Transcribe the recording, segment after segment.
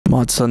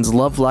Mod Sun's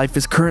love life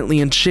is currently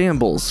in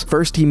shambles.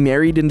 First he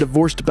married and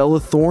divorced Bella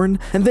Thorne,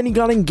 and then he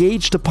got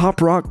engaged to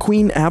pop rock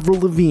queen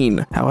Avril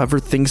Lavigne. However,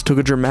 things took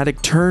a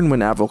dramatic turn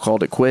when Avril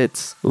called it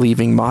quits,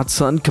 leaving Mod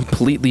Sun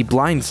completely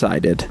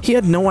blindsided. He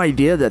had no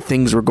idea that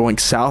things were going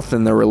south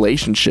in their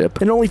relationship,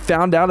 and only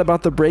found out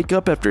about the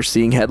breakup after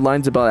seeing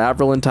headlines about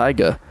Avril and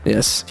Tyga.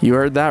 Yes, you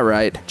heard that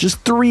right. Just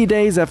 3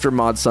 days after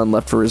Mod Sun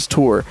left for his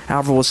tour,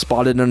 Avril was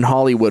spotted in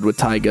Hollywood with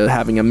Tyga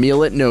having a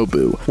meal at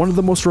Nobu, one of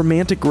the most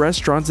romantic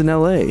restaurants in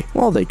LA.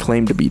 While they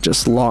claimed to be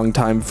just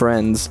longtime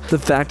friends, the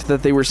fact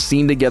that they were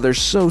seen together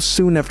so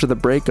soon after the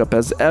breakup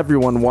has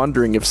everyone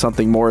wondering if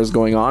something more is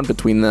going on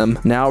between them.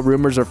 Now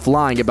rumors are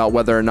flying about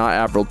whether or not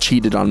Avril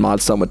cheated on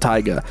Mod Sun with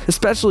Tyga,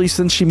 especially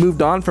since she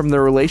moved on from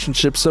their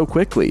relationship so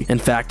quickly. In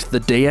fact, the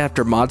day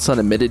after Mod Sun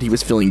admitted he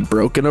was feeling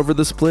broken over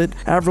the split,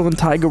 Avril and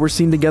Tyga were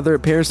seen together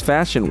at Paris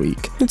Fashion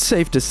Week. It's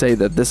safe to say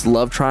that this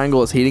love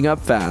triangle is heating up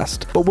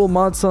fast, but will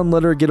Mod Sun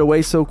let her get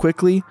away so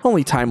quickly?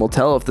 Only time will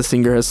tell if the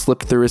singer has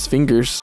slipped through his fingers.